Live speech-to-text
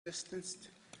distanced,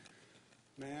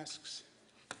 masks,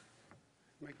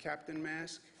 my captain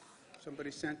mask. Somebody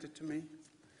sent it to me.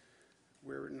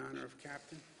 Wear it in honor of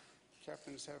Captain.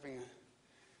 Captain's having a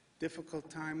difficult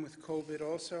time with COVID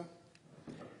also.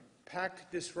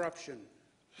 Pack disruption.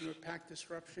 You know what pack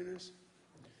disruption is?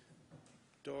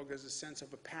 Dog has a sense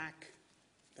of a pack,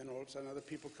 then all of a sudden other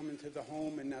people come into the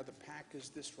home and now the pack is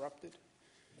disrupted.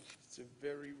 It's a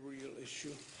very real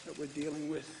issue that we're dealing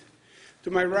with.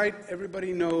 To my right,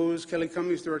 everybody knows Kelly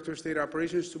Cummings, Director of State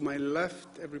Operations. To my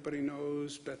left, everybody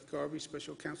knows Beth Garvey,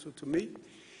 Special Counsel to me.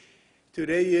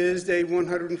 Today is day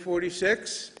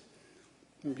 146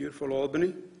 in beautiful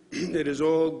Albany. It is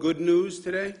all good news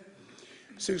today.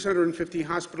 650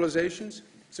 hospitalizations.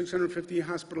 650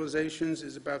 hospitalizations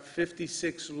is about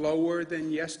 56 lower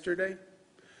than yesterday.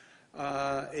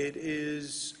 It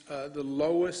is the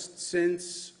lowest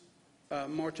since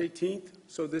March 18th,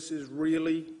 so this is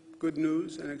really good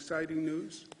news and exciting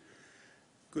news.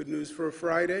 Good news for a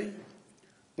Friday.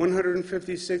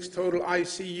 156 total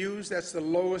ICUs. That's the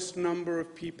lowest number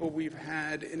of people we've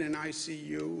had in an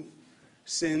ICU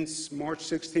since March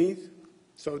 16th.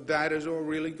 So that is all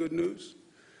really good news.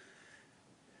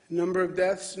 Number of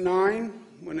deaths, 9.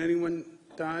 When anyone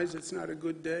dies, it's not a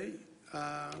good day.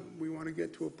 We want to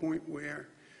get to a point where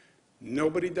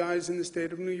nobody dies in the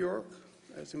state of New York,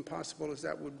 as impossible as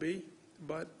that would be.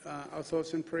 But our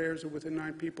thoughts and prayers are with the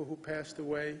 9 people who passed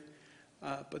away.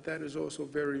 But that is also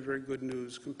very, very good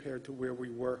news compared to where we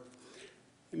were.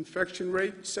 Infection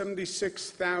rate,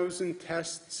 76,000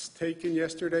 tests taken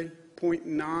yesterday,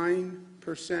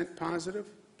 0.9% positive.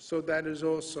 So that is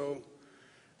also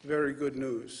very good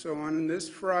news. So on this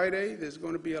Friday, there's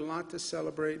going to be a lot to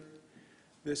celebrate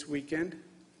this weekend.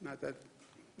 Not that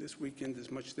this weekend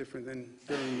is much different than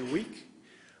during the week.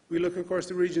 We look across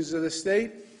the regions of the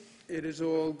state. It is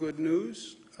all good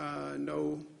news.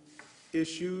 No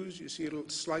issues. You see a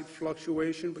slight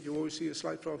fluctuation, but you always see a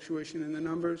slight fluctuation in the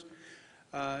numbers.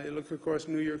 You look across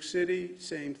New York City,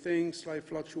 same thing, slight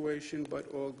fluctuation, but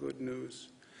all good news.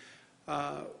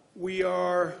 We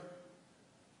are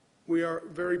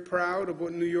very proud of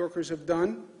what New Yorkers have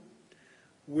done.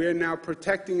 We're now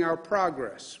protecting our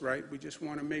progress, right? We just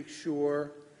want to make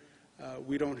sure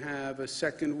we don't have a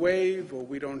second wave, or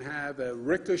we don't have a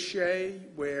ricochet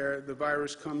where the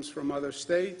virus comes from other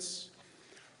states,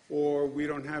 or we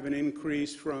don't have an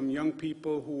increase from young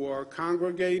people who are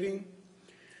congregating.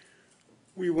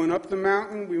 We went up the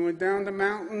mountain, we went down the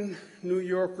mountain. New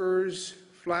Yorkers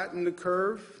flattened the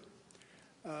curve,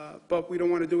 but we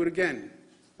don't want to do it again,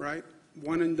 right?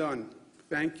 One and done.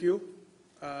 Thank you,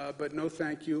 but no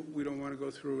thank you. We don't want to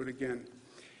go through it again.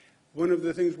 One of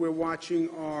the things we're watching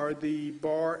are the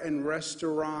bar and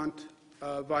restaurant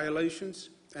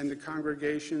violations and the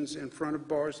congregations in front of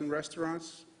bars and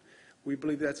restaurants. We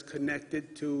believe that's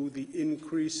connected to the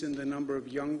increase in the number of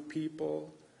young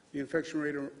people. The infection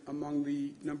rate among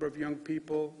the number of young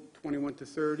people, 21 to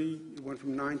 30, it went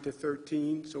from 9 to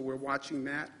 13, so we're watching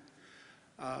that.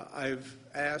 I've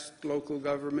asked local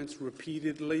governments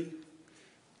repeatedly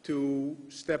to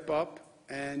step up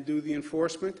and do the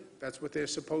enforcement. That's what they're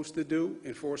supposed to do,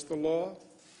 enforce the law.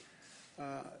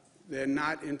 They're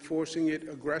not enforcing it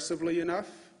aggressively enough.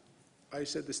 I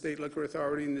said the State Liquor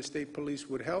Authority and the State Police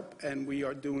would help, and we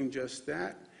are doing just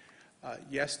that.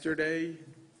 Yesterday,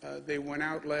 they went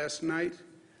out last night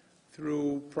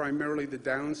through primarily the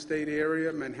downstate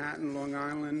area, Manhattan, Long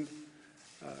Island,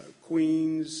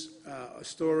 Queens,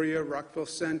 Astoria, Rockville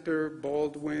Center,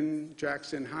 Baldwin,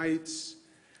 Jackson Heights,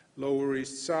 Lower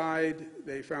East Side.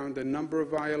 They found a number of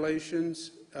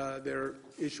violations. They're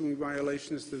issuing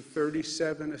violations to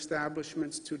 37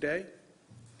 establishments today.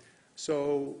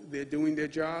 So they're doing their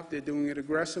job. They're doing it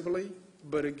aggressively.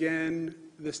 But again,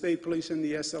 the state police and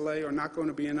the SLA are not going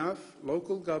to be enough.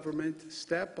 Local government,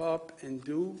 step up and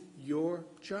do your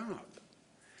job.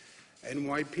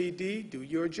 NYPD, do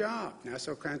your job.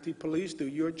 Nassau County Police, do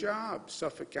your job.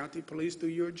 Suffolk County Police, do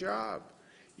your job.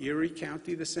 Erie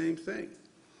County, the same thing.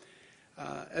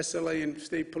 SLA and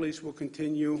state police will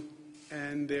continue,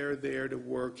 and they're there to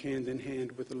work hand in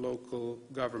hand with the local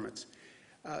governments.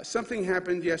 Something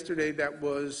happened yesterday that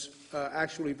was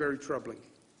actually very troubling,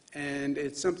 and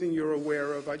it's something you're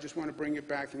aware of. I just want to bring it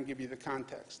back and give you the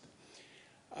context.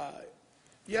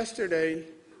 Yesterday,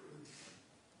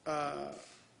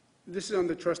 this is on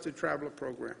the Trusted Traveler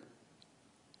Program,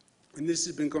 and this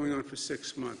has been going on for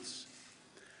 6 months.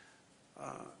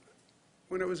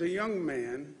 When I was a young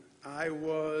man, I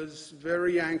was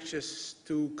very anxious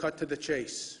to cut to the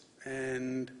chase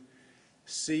and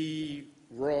see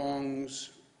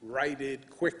wrongs righted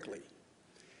quickly.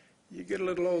 You get a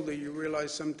little older, you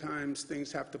realize sometimes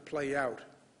things have to play out.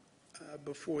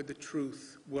 before the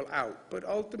truth will out. But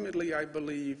ultimately, I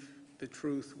believe the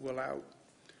truth will out.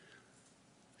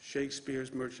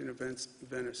 Shakespeare's Merchant of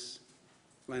Venice,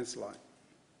 Lancelot,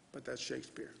 but that's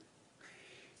Shakespeare.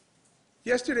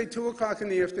 Yesterday, 2 o'clock in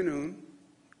the afternoon,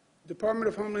 Department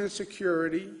of Homeland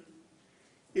Security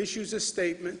issues a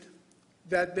statement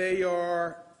that they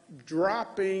are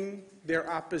dropping their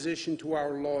opposition to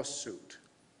our lawsuit.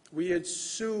 We had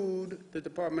sued the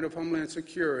Department of Homeland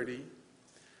Security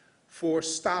for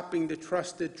stopping the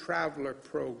Trusted Traveler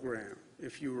program,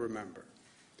 if you remember.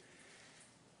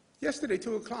 Yesterday,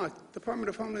 2 o'clock, Department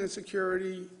of Homeland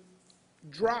Security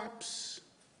drops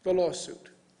the lawsuit.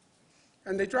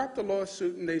 And they drop the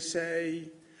lawsuit and they say,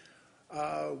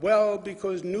 well,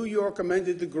 because New York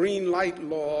amended the green light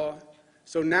law,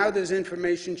 so now there's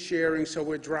information sharing, so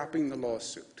we're dropping the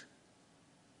lawsuit.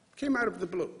 Came out of the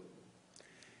blue.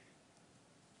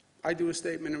 I do a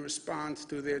statement in response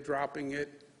to their dropping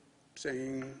it,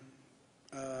 saying,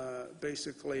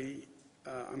 basically,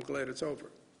 I'm glad it's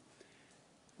over.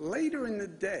 Later in the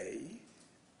day,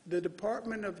 the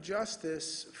Department of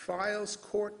Justice files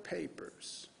court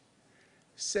papers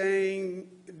saying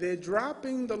they're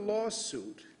dropping the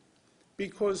lawsuit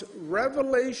because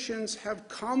revelations have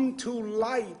come to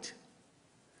light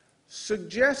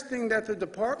suggesting that the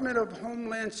Department of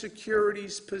Homeland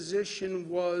Security's position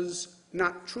was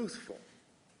not truthful.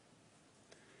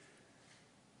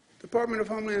 Department of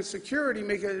Homeland Security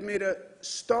made a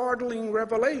startling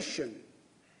revelation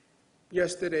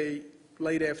yesterday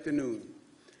late afternoon.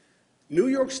 New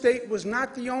York State was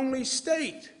not the only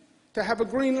state to have a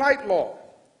green light law.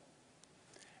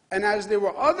 And as there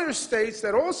were other states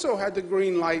that also had the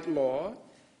green light law,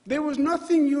 there was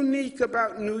nothing unique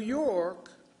about New York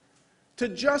to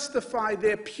justify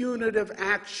their punitive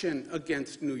action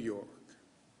against New York,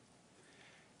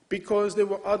 because there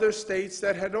were other states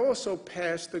that had also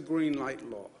passed the green light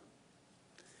law.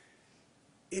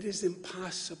 It is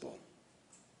impossible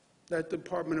that the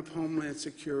Department of Homeland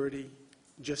Security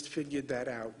just figured that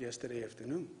out yesterday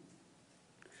afternoon.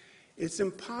 It's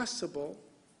impossible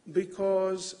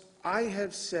because I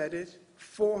have said it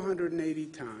 480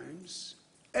 times.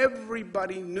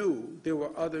 Everybody knew there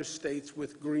were other states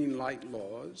with green light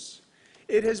laws.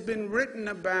 It has been written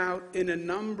about in a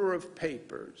number of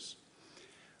papers.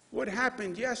 What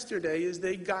happened yesterday is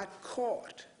they got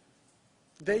caught.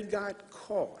 They got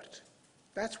caught.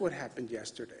 That's what happened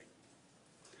yesterday.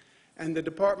 And the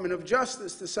Department of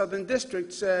Justice, the Southern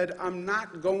District, said, I'm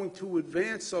not going to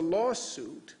advance a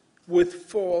lawsuit with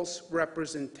false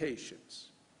representations.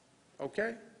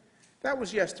 Okay? That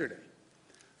was yesterday.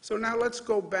 So now let's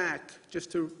go back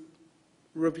just to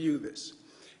review this.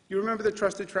 You remember the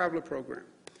Trusted Traveler Program.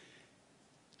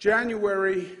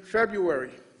 January,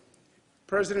 February,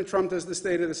 President Trump does the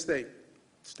State of the State,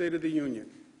 State of the Union.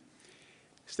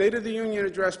 State of the Union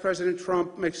address, President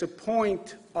Trump makes a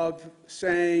point of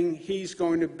saying he's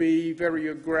going to be very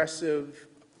aggressive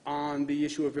on the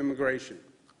issue of immigration,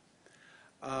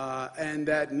 and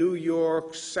that New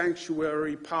York's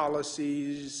sanctuary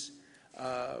policies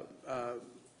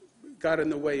got in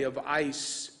the way of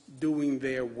ICE doing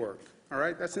their work. All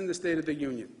right? That's in the State of the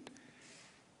Union.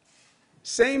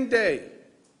 Same day,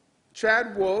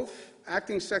 Chad Wolf,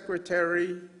 acting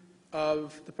Secretary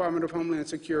of Department of Homeland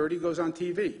Security, goes on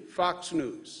TV, Fox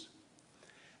News,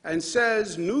 and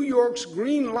says New York's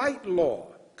green light law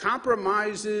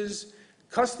compromises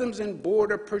Customs and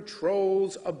Border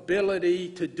Patrol's ability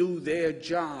to do their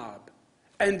job,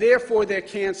 and therefore they're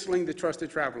canceling the Trusted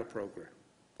Traveler Program.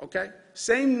 Okay?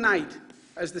 Same night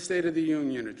as the State of the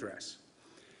Union address.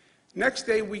 Next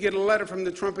day, we get a letter from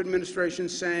the Trump administration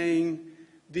saying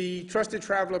the Trusted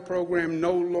Traveler Program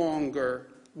no longer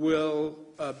will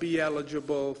be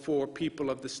eligible for people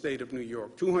of the state of New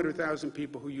York. 200,000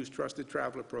 people who use Trusted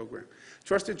Traveler Program.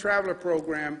 Trusted Traveler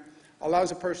Program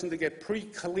allows a person to get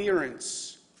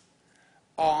pre-clearance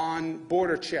on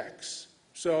border checks.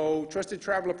 So Trusted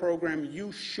Traveler Program,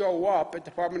 you show up at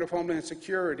Department of Homeland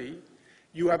Security,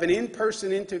 you have an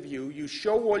in-person interview, you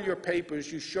show all your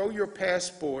papers, you show your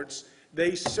passports,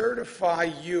 they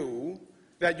certify you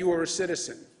that you are a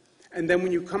citizen. And then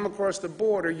when you come across the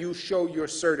border, you show your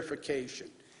certification.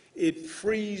 It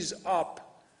frees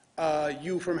up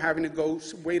you from having to go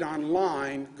wait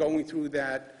online, going through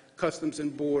that Customs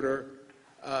and Border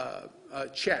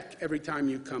check every time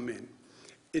you come in.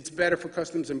 It's better for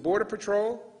Customs and Border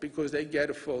Patrol because they get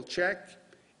a full check.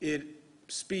 It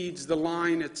speeds the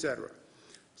line, etc.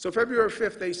 So February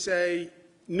 5th, they say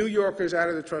New Yorkers out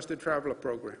of the Trusted Traveler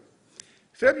Program.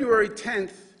 February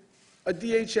 10th, a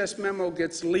DHS memo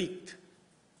gets leaked.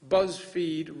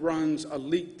 BuzzFeed runs a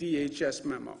leaked DHS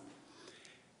memo.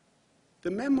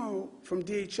 The memo from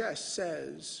DHS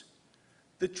says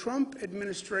the Trump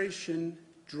administration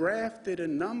drafted a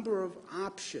number of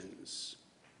options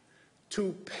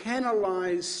to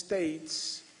penalize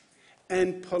states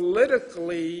and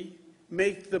politically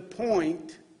make the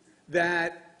point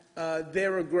that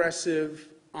they're aggressive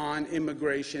on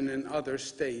immigration and other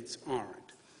states aren't.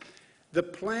 The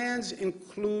plans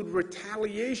include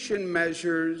retaliation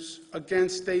measures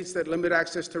against states that limit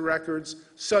access to records,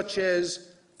 such as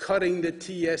cutting the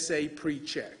TSA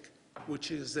pre-check,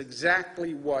 which is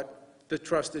exactly what the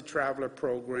Trusted Traveler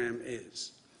Program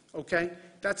is. Okay?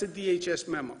 That's a DHS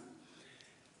memo.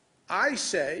 I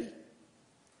say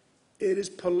it is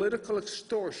political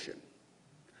extortion.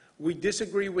 We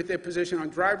disagree with their position on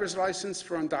driver's license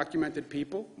for undocumented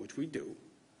people, which we do.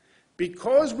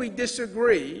 Because we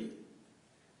disagree,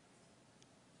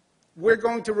 we're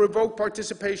going to revoke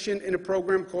participation in a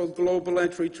program called Global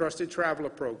Entry Trusted Traveler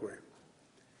Program.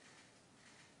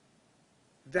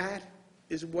 That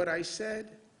is what I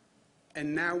said,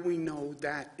 and now we know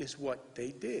that is what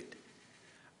they did.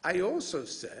 I also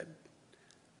said,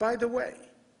 by the way,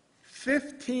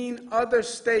 15 other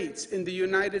states in the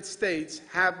United States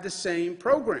have the same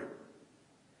program.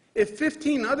 If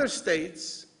 15 other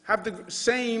states have the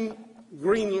same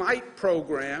green light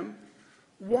program,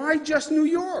 why just New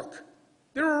York?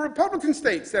 There are Republican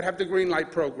states that have the green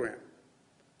light program.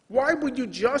 Why would you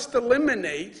just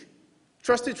eliminate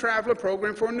Trusted Traveler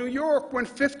Program for New York when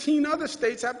 15 other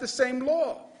states have the same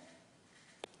law?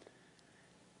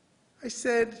 I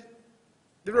said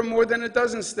there are more than a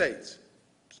dozen states.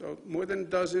 So more than a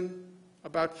dozen,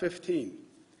 about 15.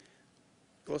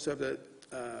 We also have the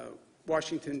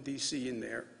Washington, D.C. in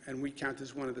there, and we count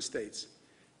as one of the states.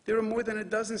 There are more than a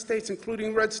dozen states,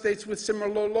 including red states, with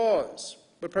similar laws.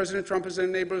 But President Trump and his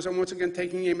enablers are once again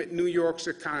taking aim at New York's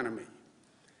economy.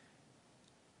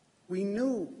 We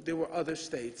knew there were other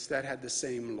states that had the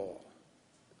same law.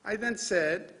 I then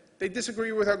said, they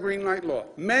disagree with our green light law.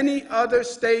 Many other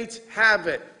states have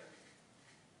it.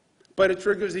 But it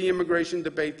triggers the immigration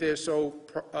debate they're so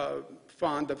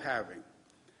fond of having,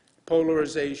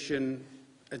 polarization,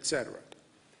 etc.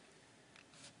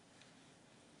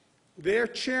 Their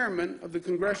chairman of the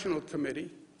Congressional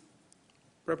Committee,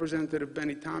 Representative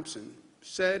Benny Thompson,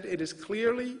 said it is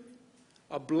clearly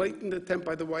a blatant attempt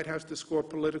by the White House to score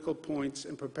political points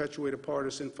and perpetuate a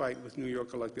partisan fight with New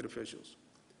York elected officials.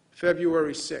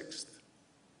 February 6th.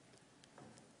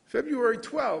 February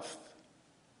 12th,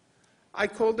 I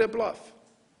called their bluff.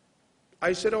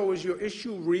 I said, oh, is your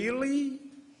issue really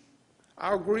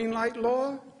our green light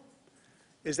law?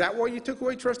 Is that why you took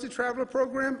away Trusted Traveler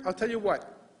Program? I'll tell you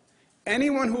what.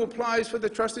 Anyone who applies for the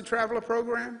Trusted Traveler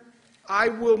Program, I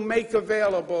will make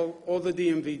available all the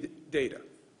DMV data.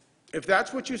 If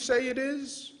that's what you say it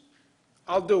is,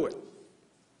 I'll do it.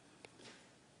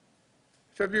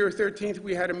 February 13th,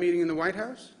 we had a meeting in the White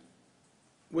House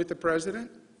with the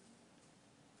President,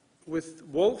 with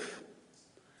Wolf,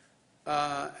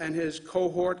 and his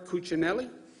cohort, Cuccinelli,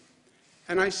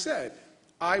 and I said,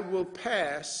 I will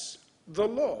pass the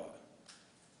law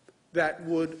that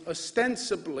would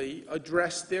ostensibly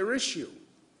address their issue.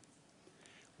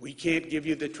 We can't give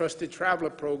you the Trusted Traveler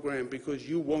Program because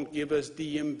you won't give us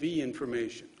DMV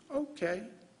information. Okay,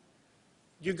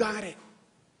 you got it.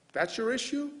 That's your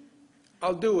issue?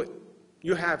 I'll do it.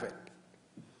 You have it.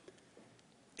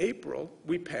 April,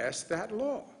 we passed that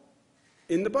law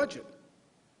in the budget.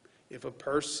 If a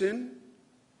person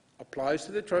applies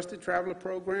to the Trusted Traveler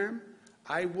Program,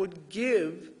 I would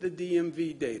give the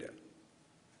DMV data.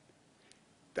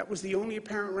 That was the only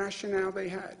apparent rationale they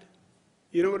had.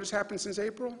 You know what has happened since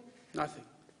April? Nothing.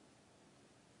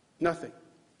 Nothing.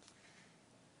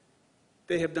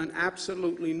 They have done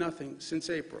absolutely nothing since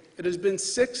April. It has been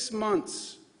 6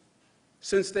 months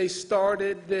since they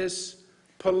started this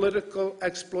political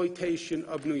exploitation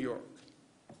of New York.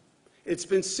 It's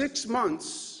been 6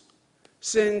 months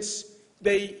since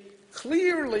they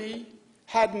clearly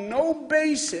had no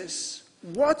basis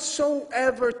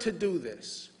whatsoever to do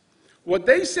this. What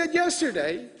they said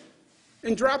yesterday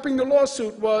in dropping the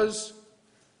lawsuit was,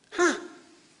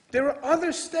 there are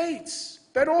other states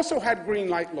that also had green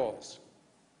light laws.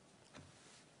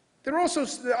 There are also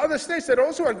other states that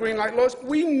also had green light laws.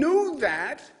 We knew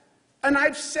that, and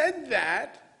I've said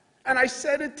that, and I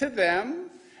said it to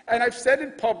them, and I've said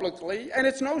it publicly, and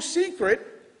it's no secret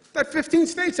that 15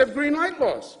 states have green light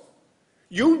laws.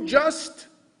 You just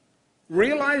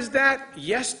realized that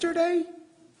yesterday?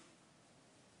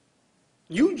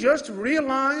 You just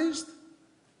realized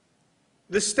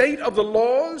the state of the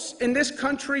laws in this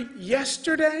country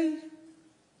yesterday?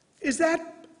 Is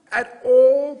that at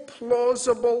all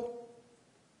plausible?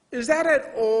 Is that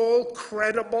at all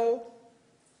credible?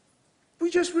 We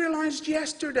just realized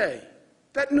yesterday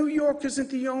that New York isn't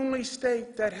the only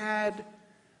state that had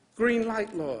green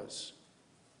light laws.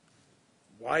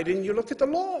 Why didn't you look at the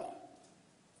law?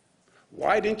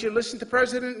 Why didn't you listen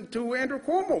to Andrew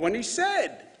Cuomo when he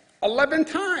said 11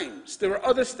 times there are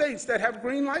other states that have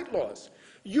green light laws?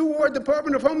 You are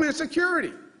Department of Homeland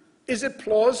Security. Is it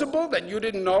plausible that you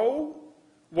didn't know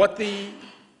what the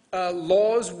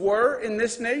laws were in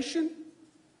this nation?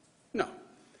 No.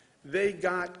 They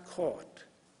got caught.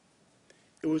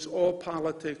 It was all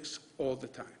politics all the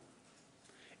time.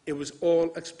 It was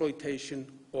all exploitation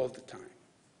all the time.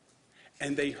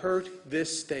 And they hurt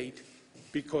this state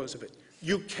because of it.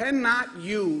 You cannot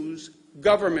use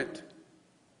government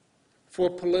for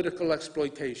political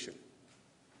exploitation.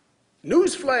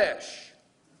 Newsflash,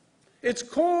 it's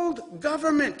called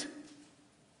government.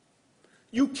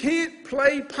 You can't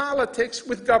play politics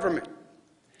with government.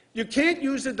 You can't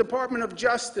use the Department of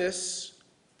Justice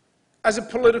as a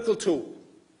political tool.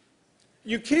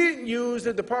 You can't use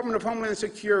the Department of Homeland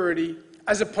Security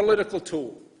as a political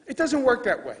tool. It doesn't work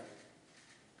that way.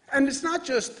 And it's not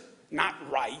just not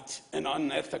right and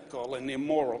unethical and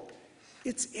immoral.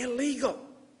 It's illegal.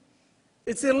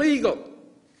 It's illegal.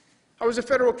 I was a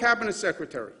federal cabinet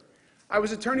secretary. I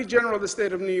was Attorney General of the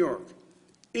state of New York.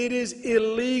 It is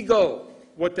illegal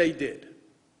what they did.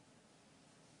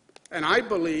 And I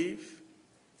believe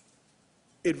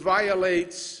it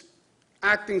violates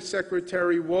Acting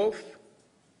Secretary Wolf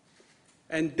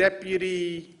and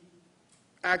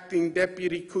Acting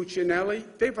Deputy Cuccinelli.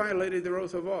 They violated their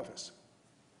oath of office.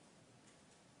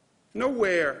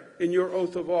 Nowhere in your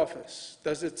oath of office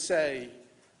does it say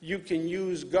you can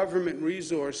use government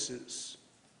resources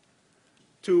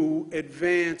to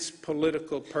advance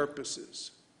political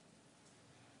purposes.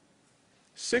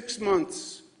 6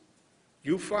 months,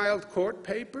 you filed court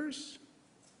papers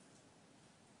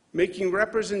making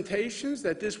representations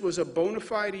that this was a bona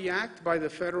fide act by the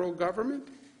federal government,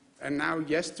 and now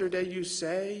yesterday you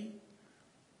say,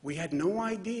 we had no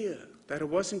idea that it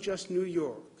wasn't just New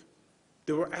York.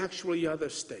 There were actually other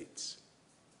states.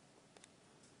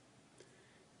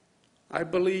 I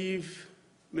believe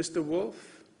Mr.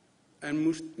 Wolf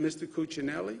and Mr.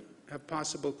 Cuccinelli have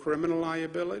possible criminal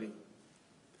liability.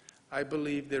 I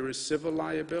believe there is civil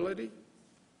liability.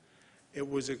 It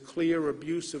was a clear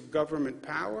abuse of government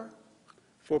power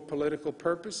for political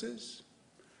purposes.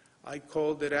 I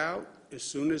called it out as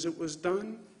soon as it was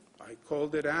done. I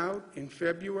called it out in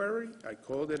February. I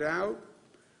called it out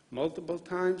multiple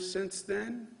times since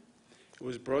then. It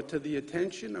was brought to the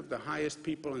attention of the highest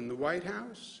people in the White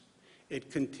House.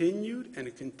 It continued, and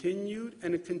it continued,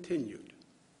 and it continued.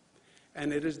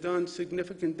 And it has done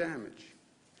significant damage.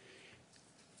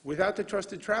 Without the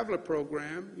Trusted Traveler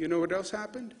Program, you know what else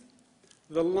happened?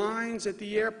 The lines at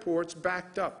the airports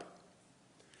backed up.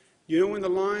 You know when the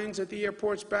lines at the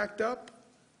airports backed up?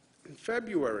 In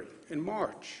February, in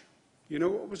March. You know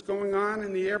what was going on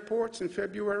in the airports in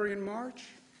February and March?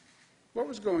 What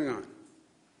was going on?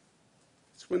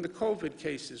 It's when the COVID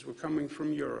cases were coming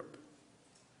from Europe.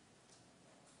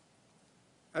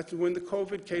 That's when the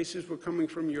COVID cases were coming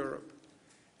from Europe.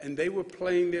 And they were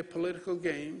playing their political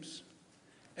games,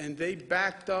 and they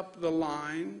backed up the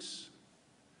lines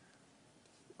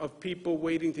of people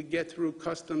waiting to get through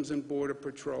Customs and Border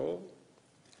Patrol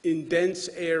in dense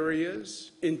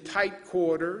areas, in tight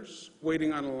quarters,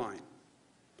 waiting on a line,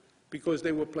 because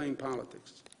they were playing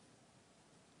politics.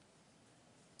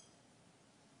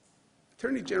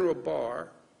 Attorney General Barr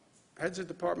heads a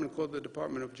department called the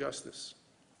Department of Justice.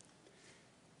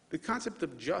 The concept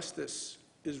of justice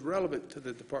is relevant to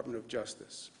the Department of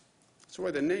Justice. That's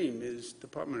why the name is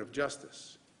Department of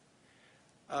Justice.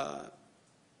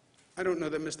 I don't know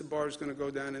that Mr. Barr is going to go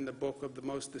down in the book of the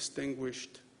most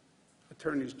distinguished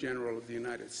attorneys general of the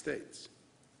United States.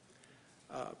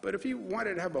 But if he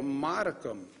wanted to have a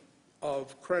modicum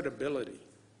of credibility,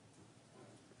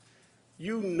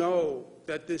 you know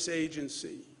that this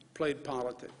agency played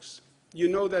politics. You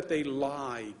know that they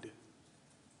lied.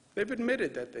 They've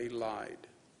admitted that they lied.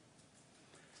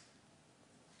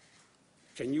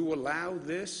 Can you allow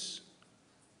this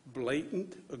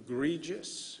blatant,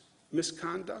 egregious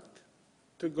misconduct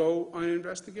to go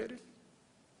uninvestigated?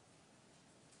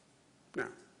 Now,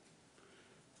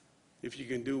 if you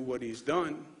can do what he's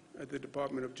done at the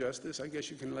Department of Justice, I guess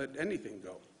you can let anything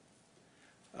go.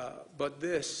 But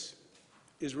this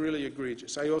is really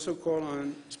egregious. I also call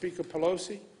on Speaker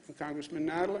Pelosi and Congressman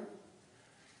Nadler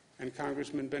and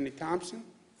Congressman Benny Thompson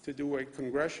to do a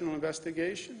congressional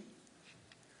investigation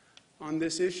on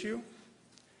this issue.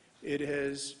 It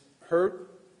has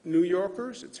hurt New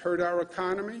Yorkers. It's hurt our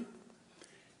economy.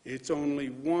 It's only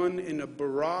one in a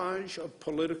barrage of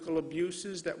political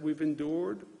abuses that we've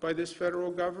endured by this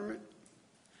federal government,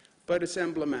 but it's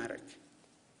emblematic,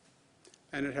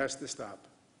 and it has to stop.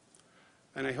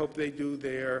 And I hope they do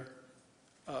their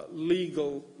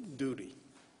legal duty,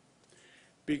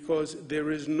 because there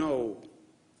is no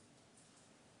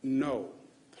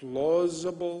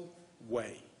plausible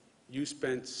way. You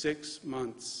spent 6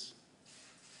 months,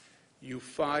 you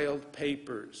filed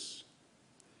papers,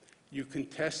 you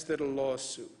contested a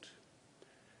lawsuit,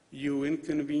 you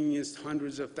inconvenienced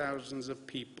hundreds of thousands of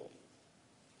people,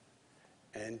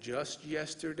 and just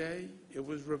yesterday it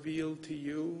was revealed to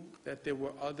you that there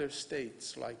were other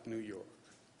states like New York.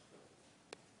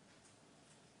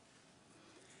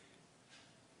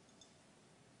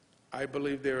 I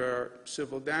believe there are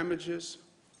civil damages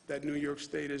that New York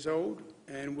State is owed,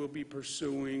 and we'll be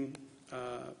pursuing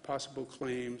possible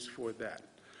claims for that.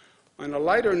 On a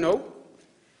lighter note,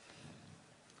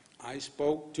 I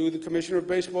spoke to the Commissioner of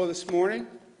Baseball this morning,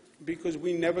 because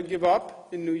we never give up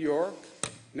in New York.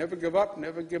 Never give up,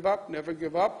 never give up, never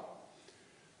give up.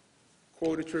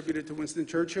 Quote attributed to Winston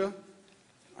Churchill.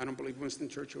 I don't believe Winston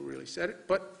Churchill really said it,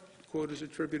 but quote is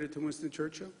attributed to Winston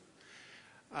Churchill.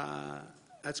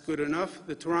 That's good enough.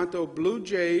 The Toronto Blue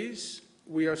Jays,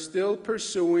 we are still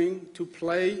pursuing to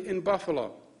play in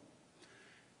Buffalo.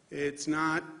 It's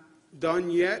not done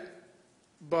yet,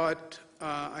 but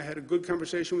I had a good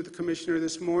conversation with the commissioner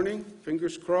this morning.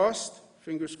 Fingers crossed,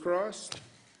 fingers crossed.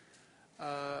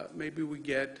 Maybe we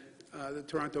get the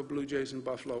Toronto Blue Jays in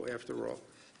Buffalo after all.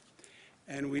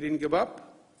 And we didn't give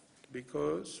up,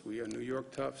 because we are New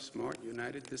York tough, smart,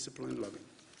 united, disciplined, loving.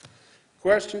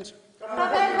 Questions?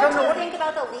 What do you think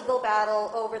about the legal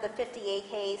battle over the 50A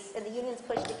case and the union's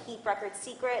push to keep records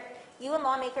secret? You and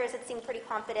lawmakers had seemed pretty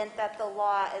confident that the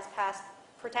law has passed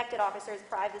protected officers'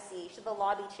 privacy. Should the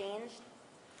law be changed?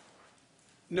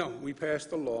 No, we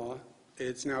passed the law.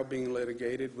 It's now being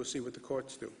litigated. We'll see what the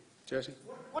courts do. Jesse?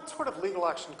 What sort of legal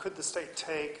action could the state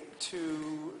take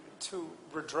to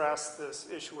redress this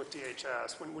issue with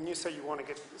DHS? When you say you want to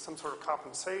get some sort of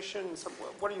compensation,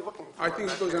 what are you looking for? I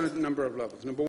think it goes on a number of levels. Number